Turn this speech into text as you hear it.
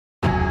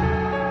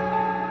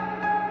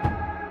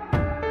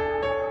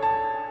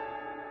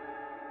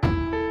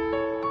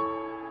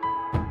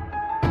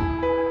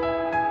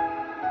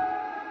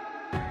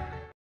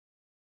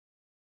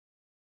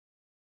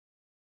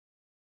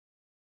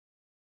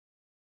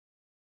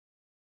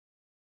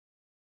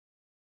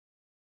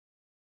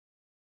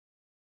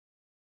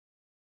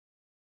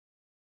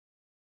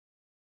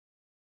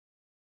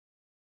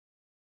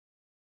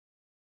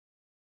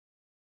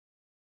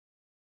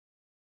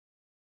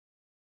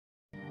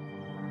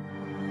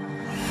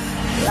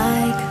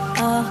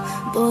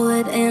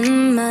bullet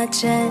in my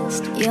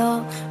chest.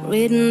 You're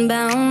written,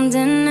 bound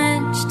and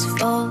etched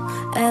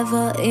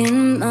forever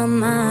in my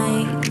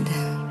mind.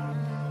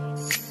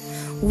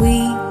 We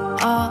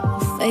are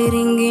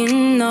fading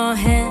in our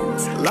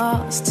hands,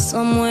 lost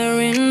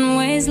somewhere in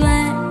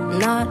wasteland,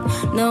 not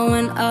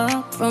knowing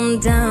up from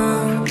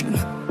down.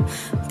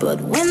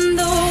 But when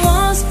the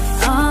walls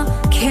are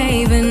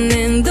caving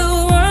in, the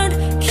world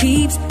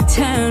keeps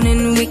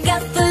turning. We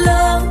got the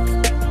love,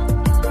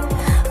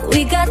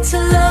 we got to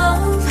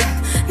love.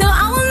 No,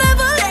 I will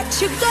never let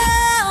you go.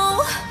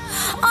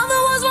 All the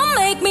walls will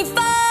make me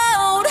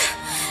fold.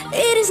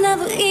 It is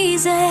never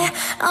easy.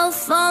 I'll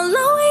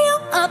follow you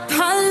up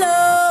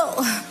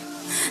hollow.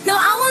 No,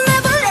 I will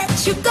never let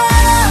you go.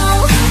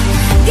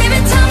 Give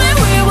it time and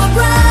we will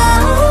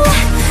grow.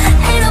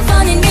 Ain't no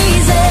finding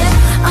easy.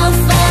 I'll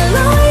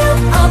follow you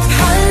up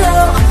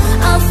hollow.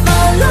 I'll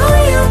follow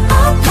you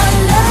up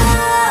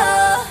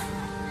hollow.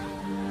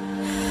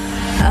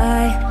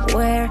 I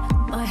wear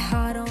my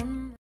heart on.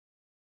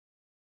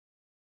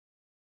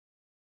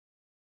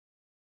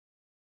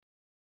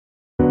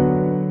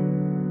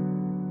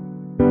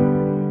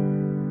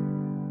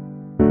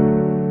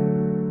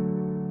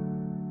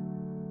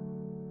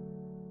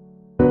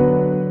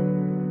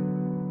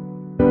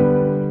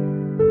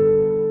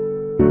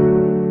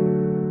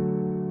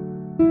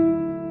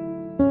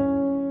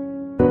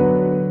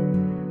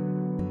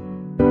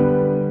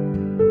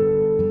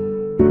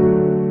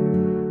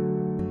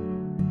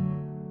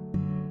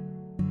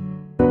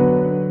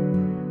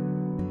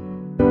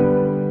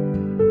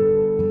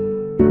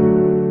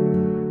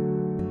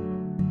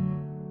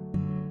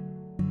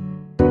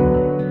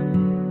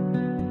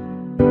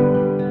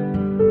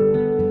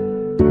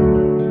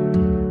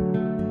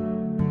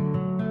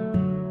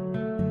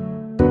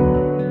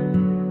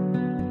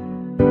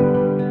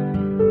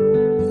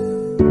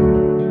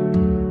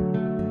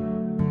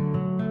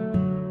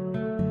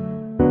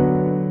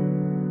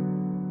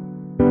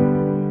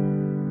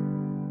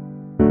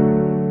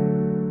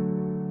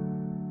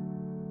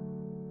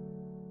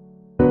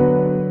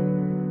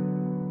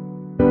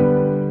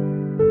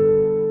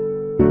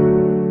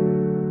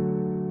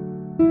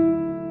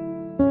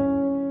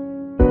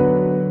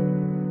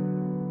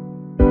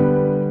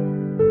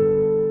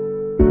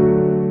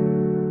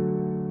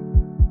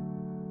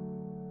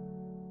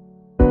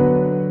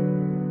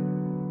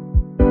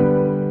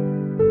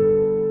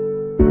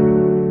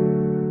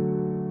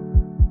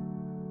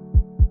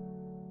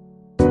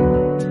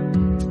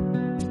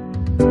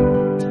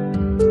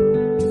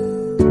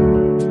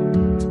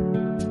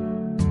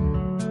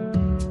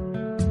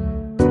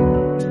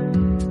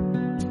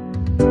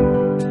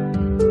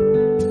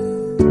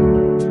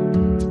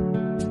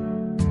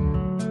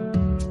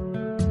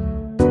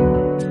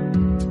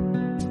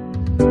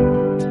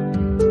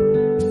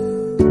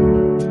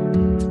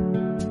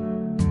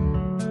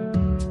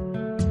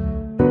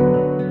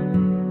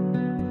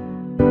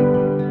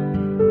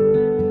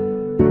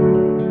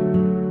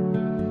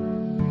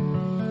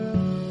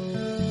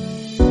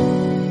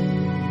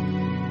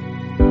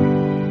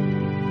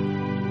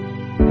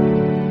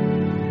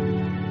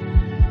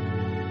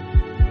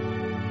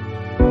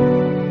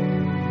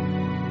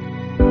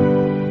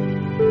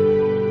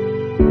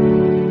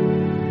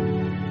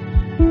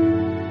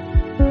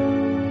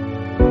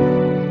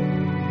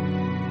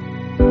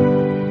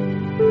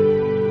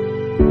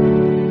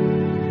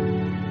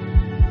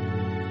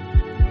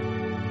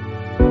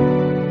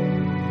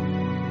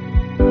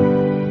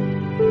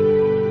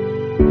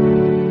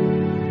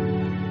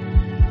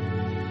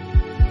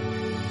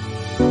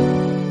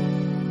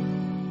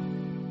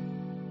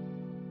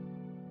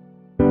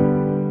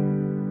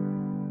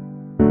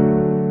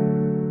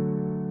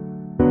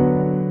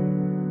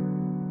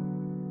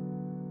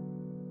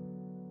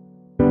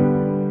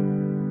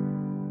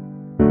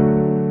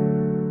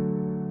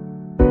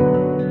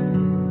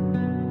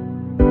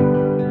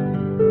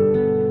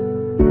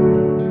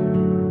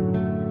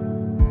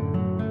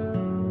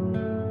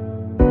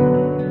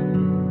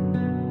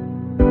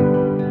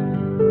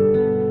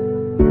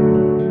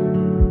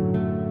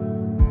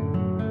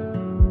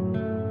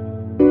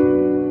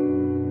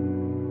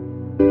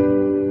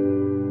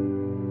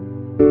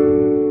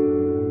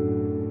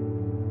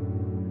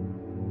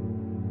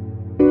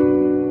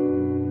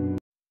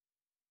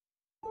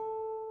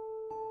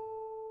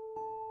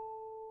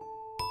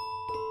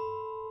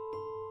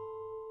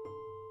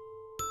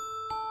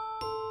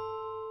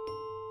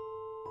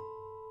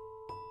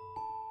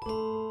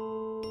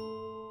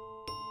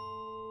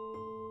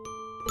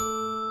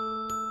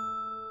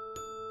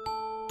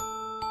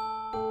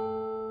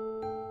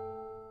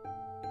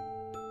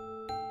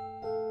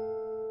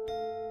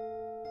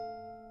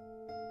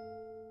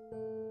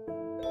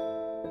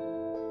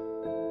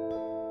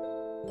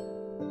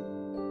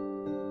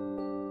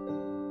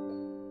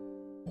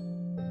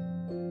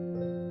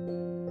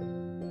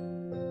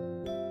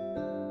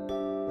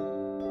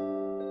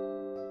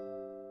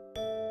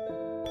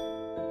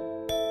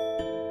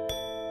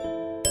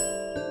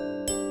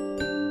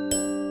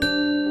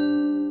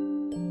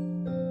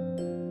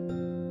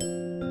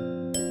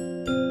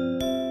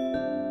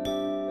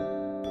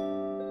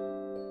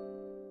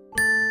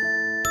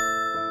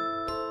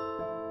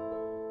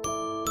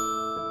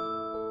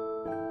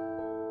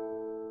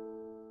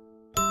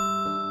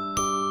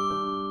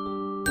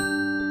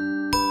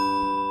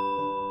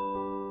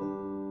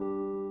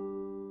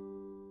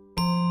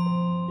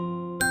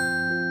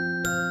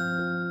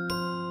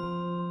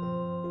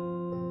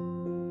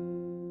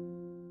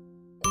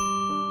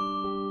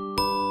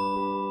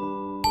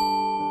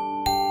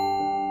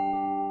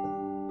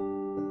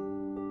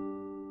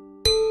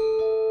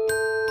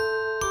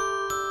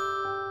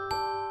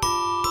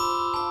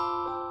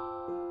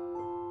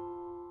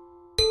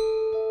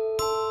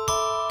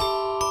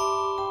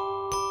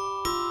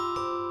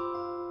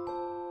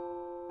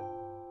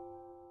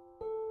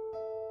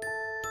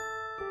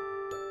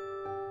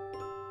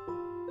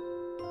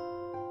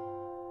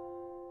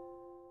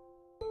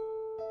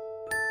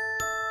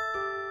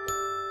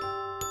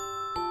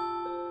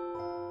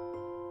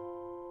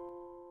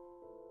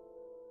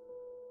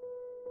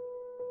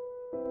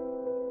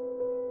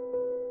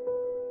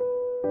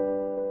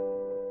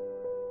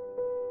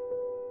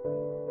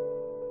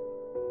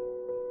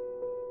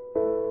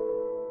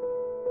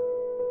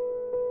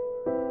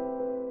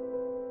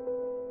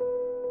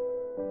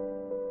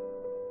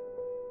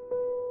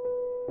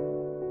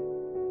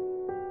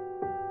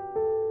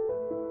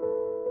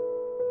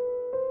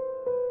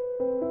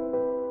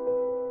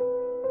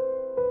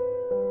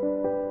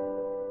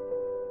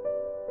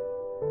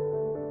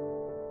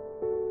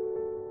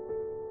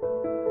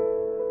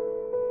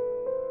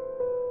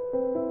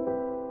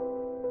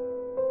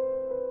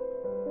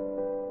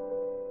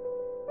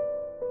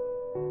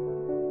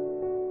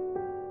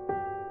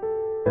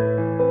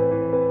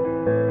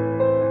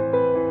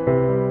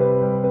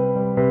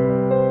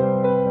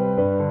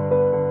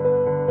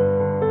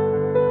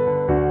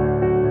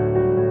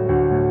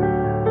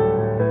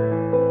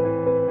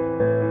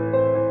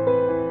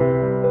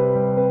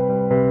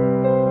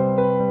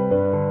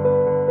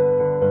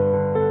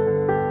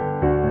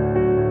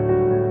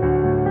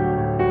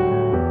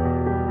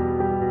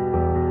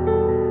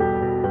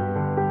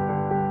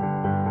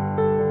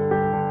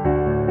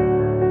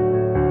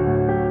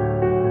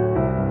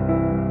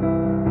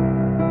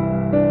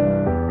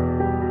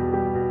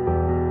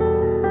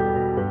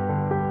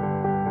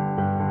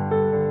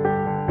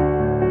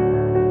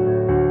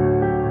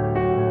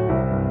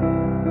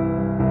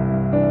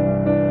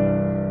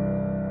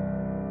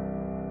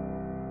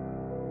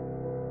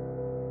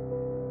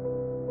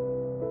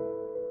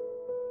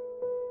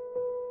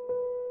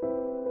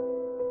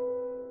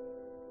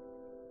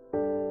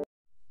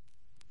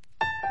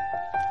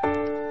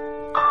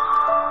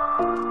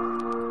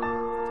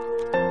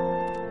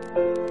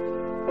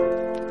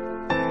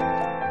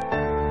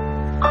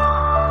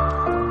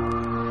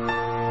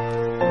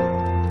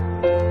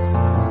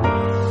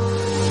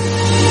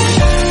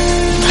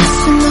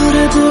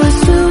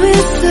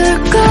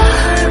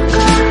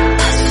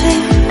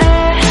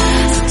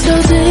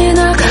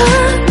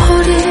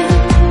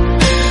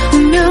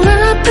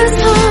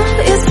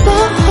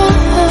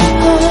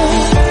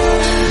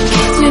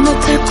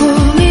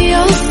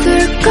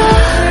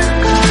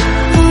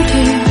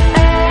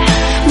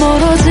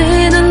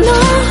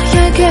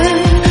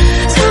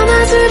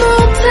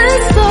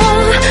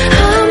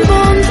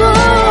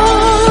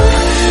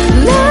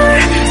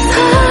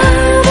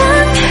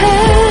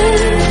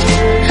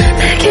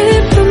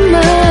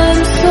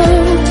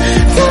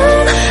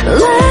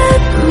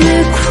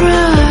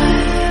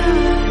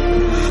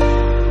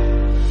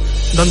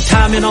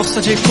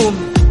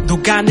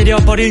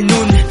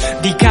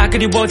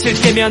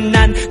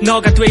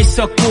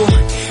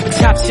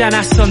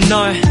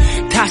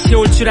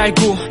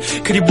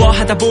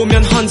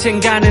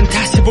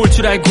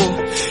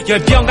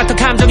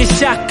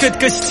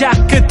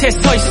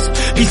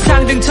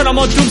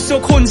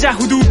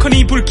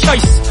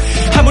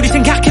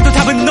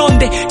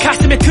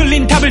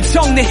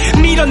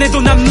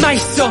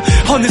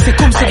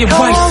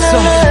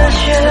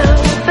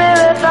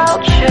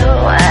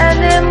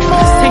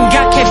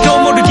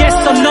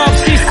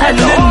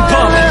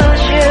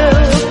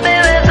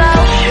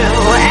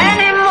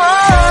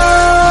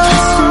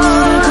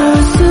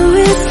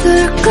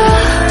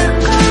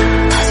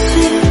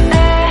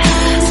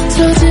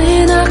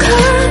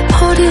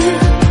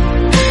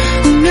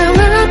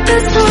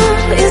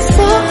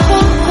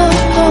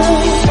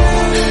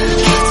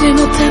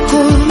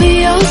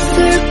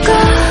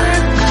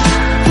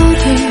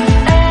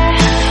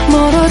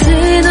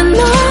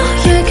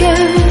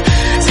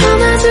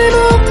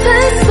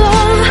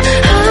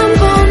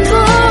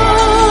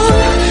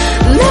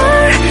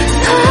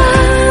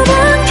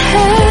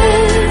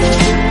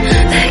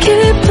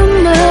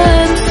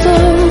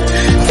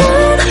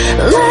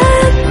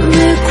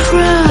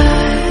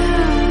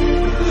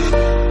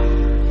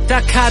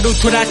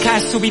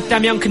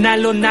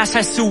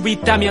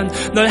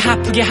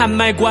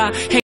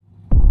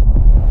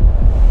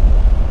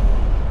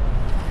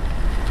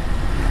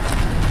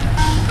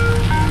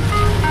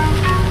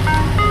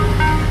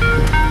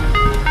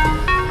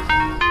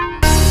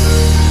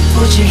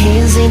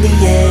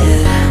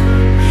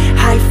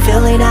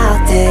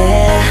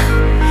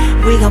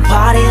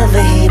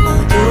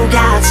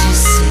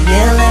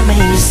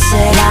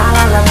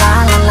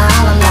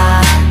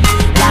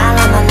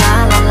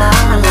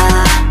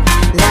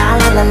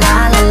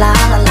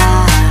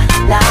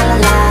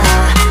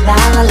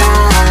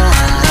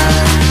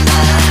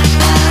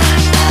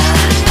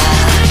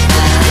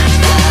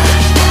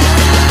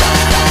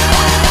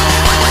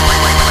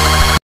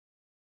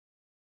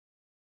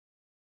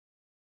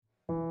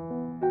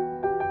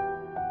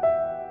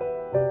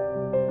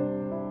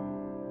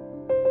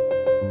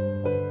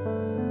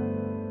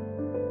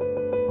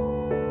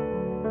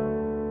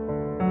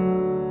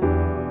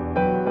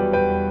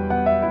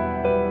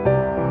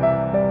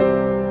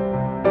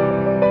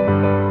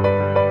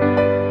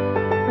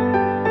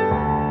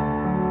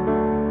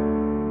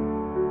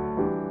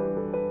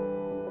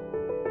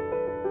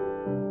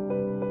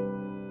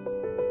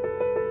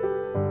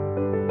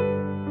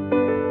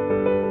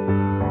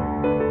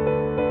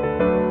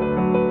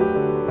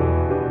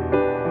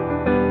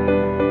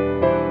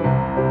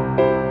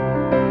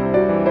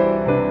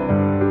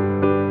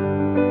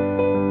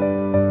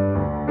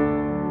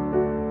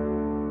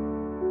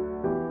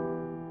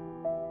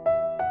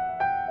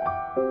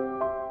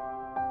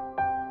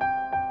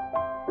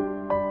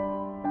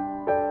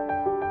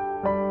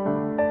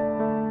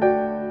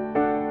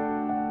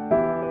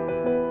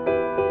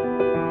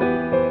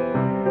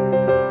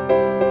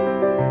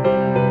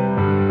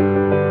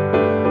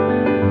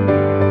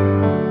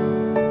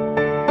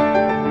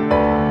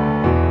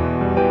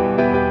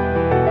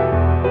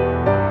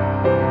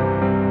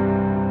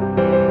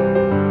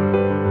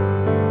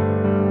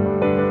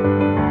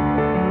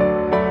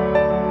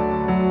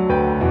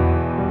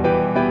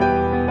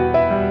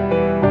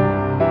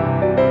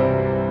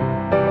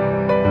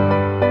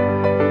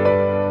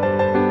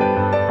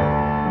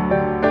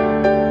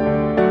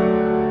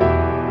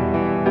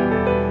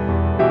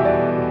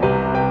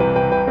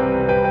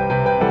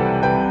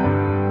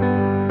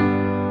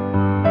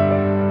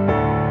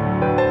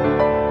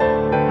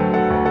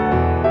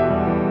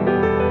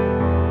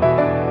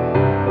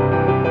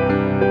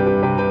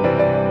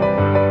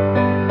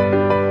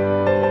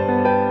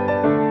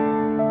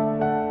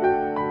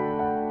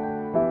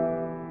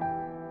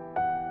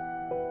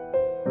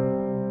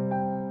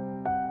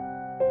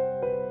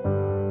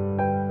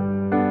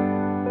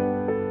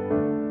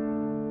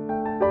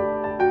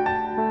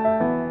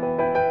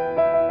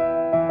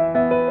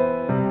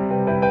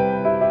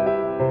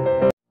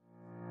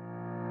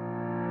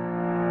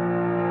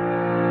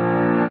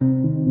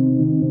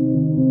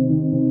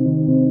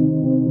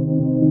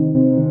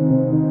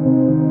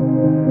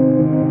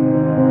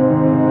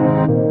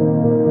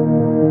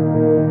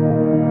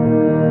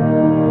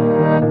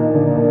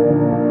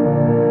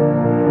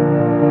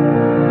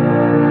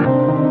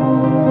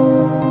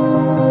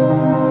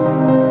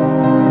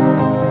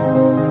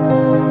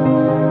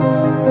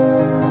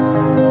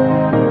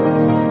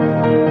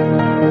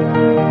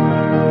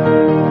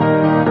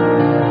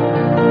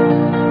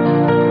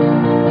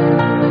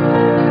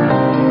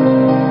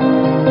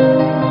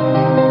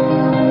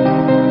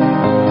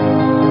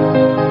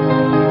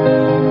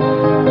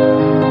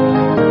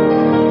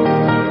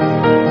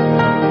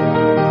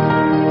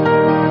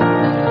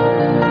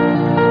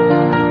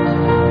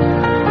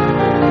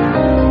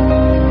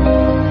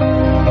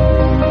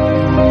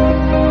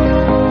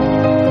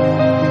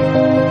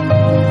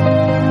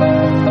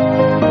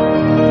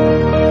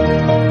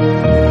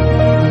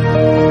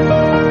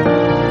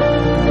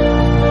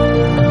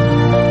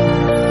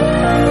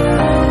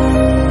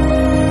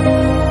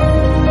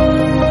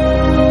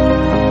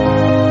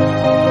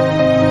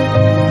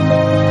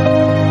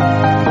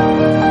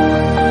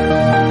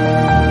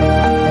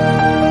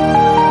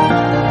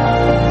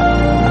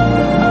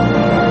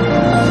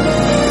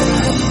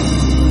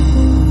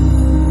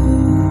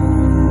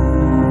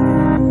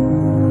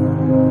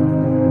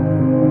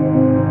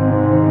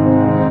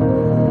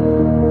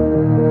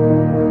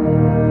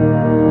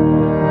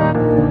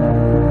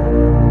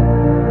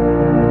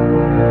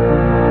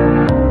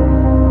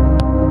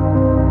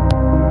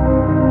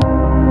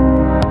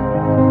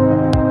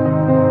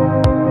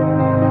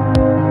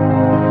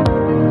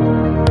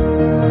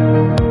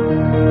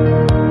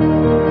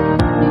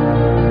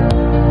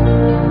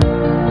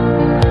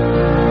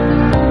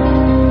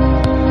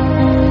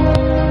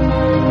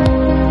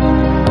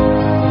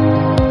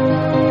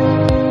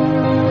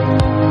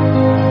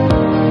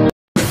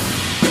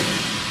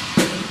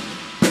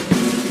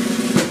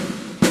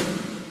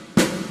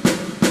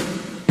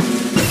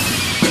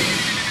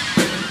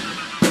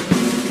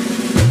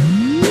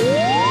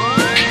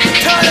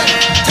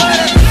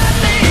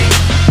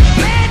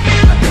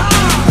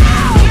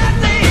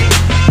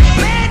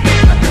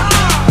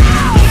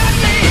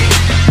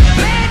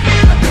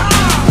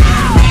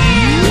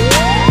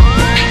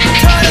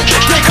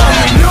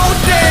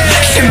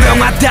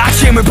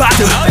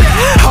 to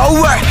whole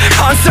world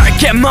concert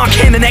get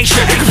monkey in the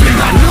nation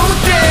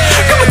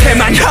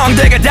그것들만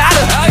형들과 다르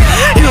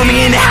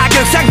유명인의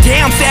하극상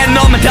damn 센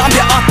놈은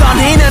덤벼 어떤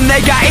이는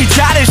내가 이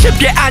자리를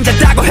쉽게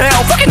앉았다고 해요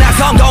Fucking 난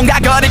성공과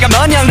거리가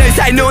먼 형들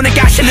사이 눈에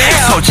가시네요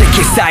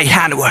솔직히 싸이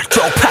한 월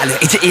쪽팔려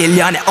이제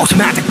 1년에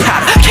 50만 장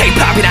팔아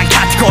K-POP이란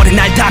카테고리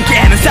날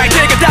담기에는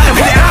사이트가 다른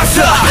그래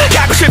알았어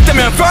가고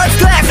싶다면 first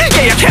class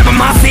예약해봐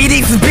my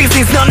CD's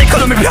business 넌 내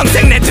걸음을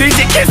평생 내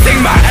뒤지 kissing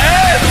my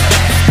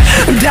ass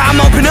I'm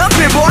open up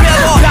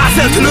해보려고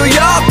Brazil to New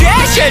York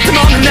yeah shit 좀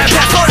없는 내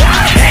passport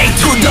A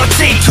to the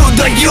G to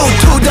the U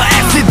to the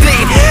S to D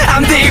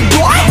I'm the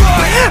boy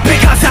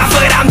because I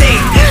feel I'm the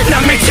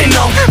난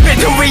미친놈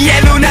비트 위에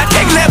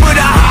lunatic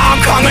랩으로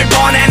홍콩을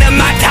보내는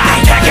my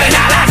time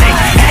퇴근하라지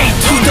A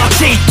to the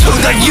G to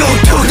the U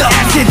to the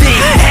S to D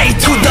A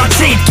to the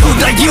G to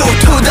the U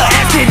to the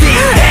S to D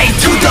A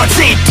to the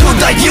G to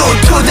the U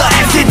to the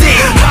S to D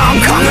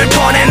홍콩을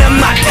보내는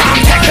my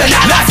time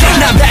퇴근하라지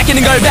난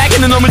베끼는 걸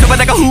베끼는 놈을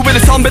잡아다가 후배는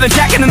선배는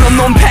제끼는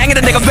놈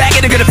팽이든 내가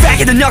베끼는 그를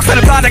베끼든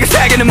역사를 바닥에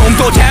새기는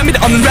몸도 재미도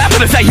없는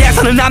래퍼들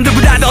사이에서는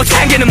남들보다 더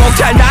챙기는 목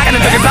잘 나가는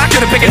벽에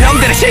바뀌는 베낀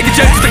형들의 시기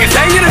절투등에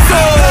생기는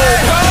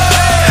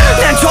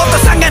소난 좁도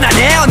상관 안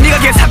해요 네가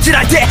길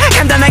삽질할 때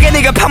간단하게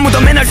네가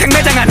판무덤에 널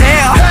생매장 안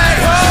해요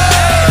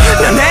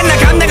난 맨날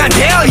감당 안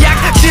돼요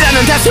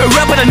약질하는 다수의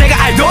래퍼들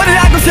내가 알도를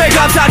알고서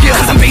감사하죠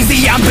Cause I'm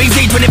busy I'm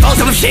busy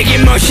 24/7 시기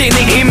무시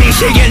네 이미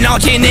시기를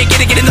넣지 네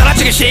끼리끼리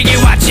놀아주기 시기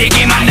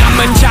와치기만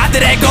남은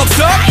자들의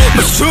곡속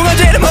무슨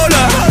중간지를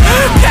몰라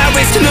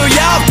Paris to New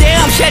York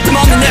damn shit 좀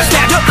없는 내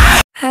스타일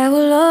I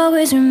will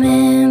always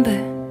remember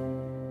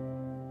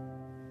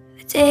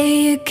the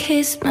day you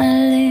kissed my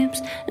lips,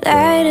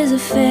 light as a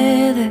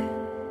feather.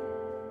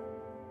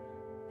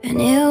 And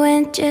it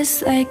went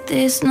just like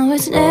this. No,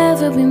 it's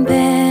never been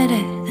better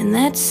than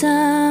that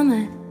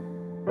summer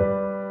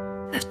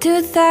of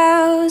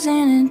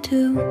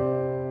 2002.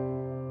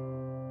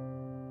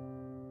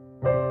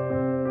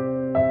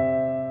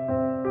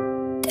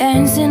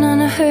 Dancing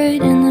on a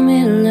herd in the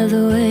middle of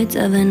the woods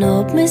of an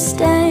old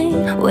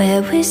Mustang,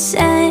 where we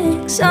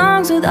sang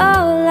songs with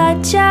all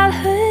our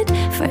childhood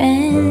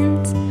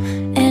friends.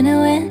 And it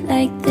went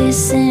like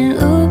this, and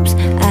oops,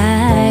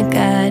 I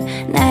got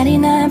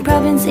 99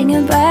 problems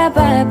singing bye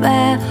bye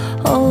bye.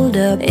 Hold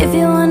up, if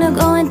you wanna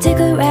go and take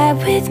a ride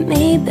with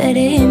me, better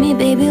hit me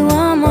baby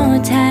one more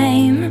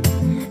time.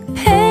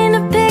 Paint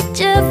a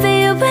picture for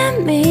you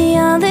and me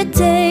on the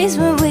days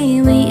when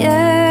we were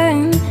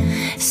young,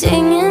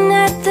 singing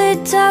at the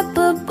top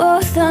of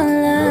both our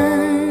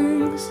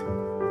lungs.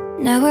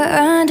 Now we're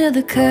under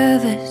the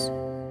covers.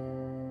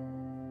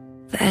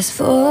 Fast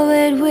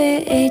forward,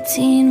 we're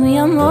 18, we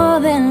are more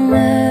than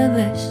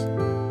lovers.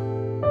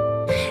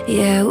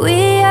 Yeah,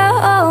 we are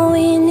all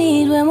we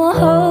need when we're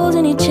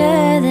holding each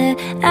other.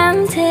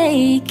 I'm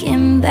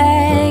taking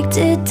back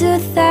to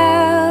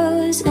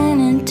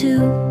 2002.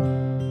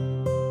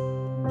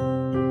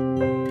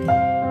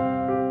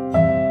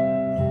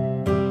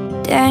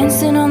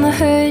 Dancing on the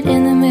herd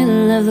in the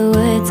middle of the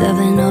woods of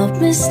an old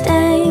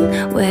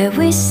Mustang, where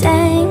we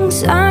sang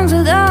songs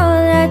with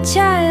all our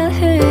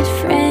childhood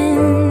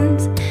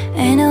friends.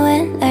 And it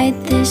went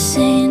like this,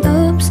 saying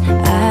oops,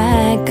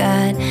 I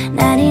got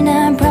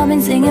 99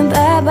 problems singing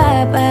bye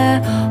bye bye.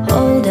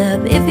 Hold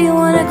up, if you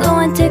wanna go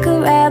and take a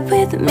ride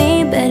with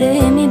me, better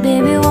hit me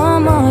baby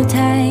one more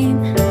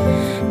time.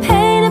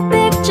 Paint a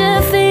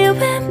picture for you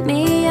and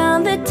me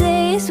on the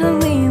days when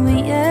we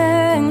were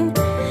young,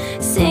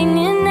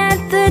 singing at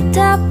the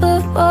top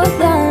of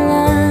both our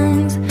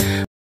lungs.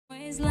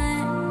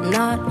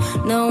 Not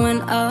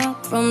knowing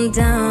up from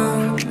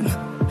down,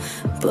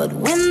 but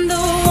when the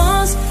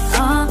walls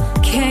are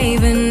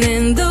caving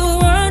in, the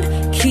world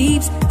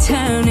keeps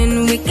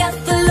turning. We got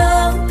the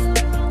love,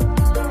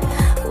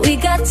 we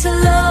got to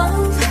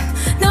love.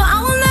 No, I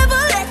will never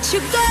let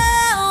you go.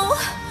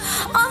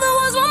 All the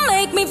walls won't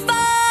make me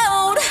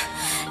fold.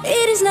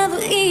 It is never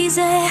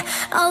easy,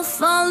 I'll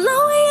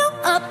follow you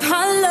up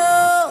high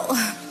low.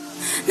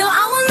 No,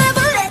 I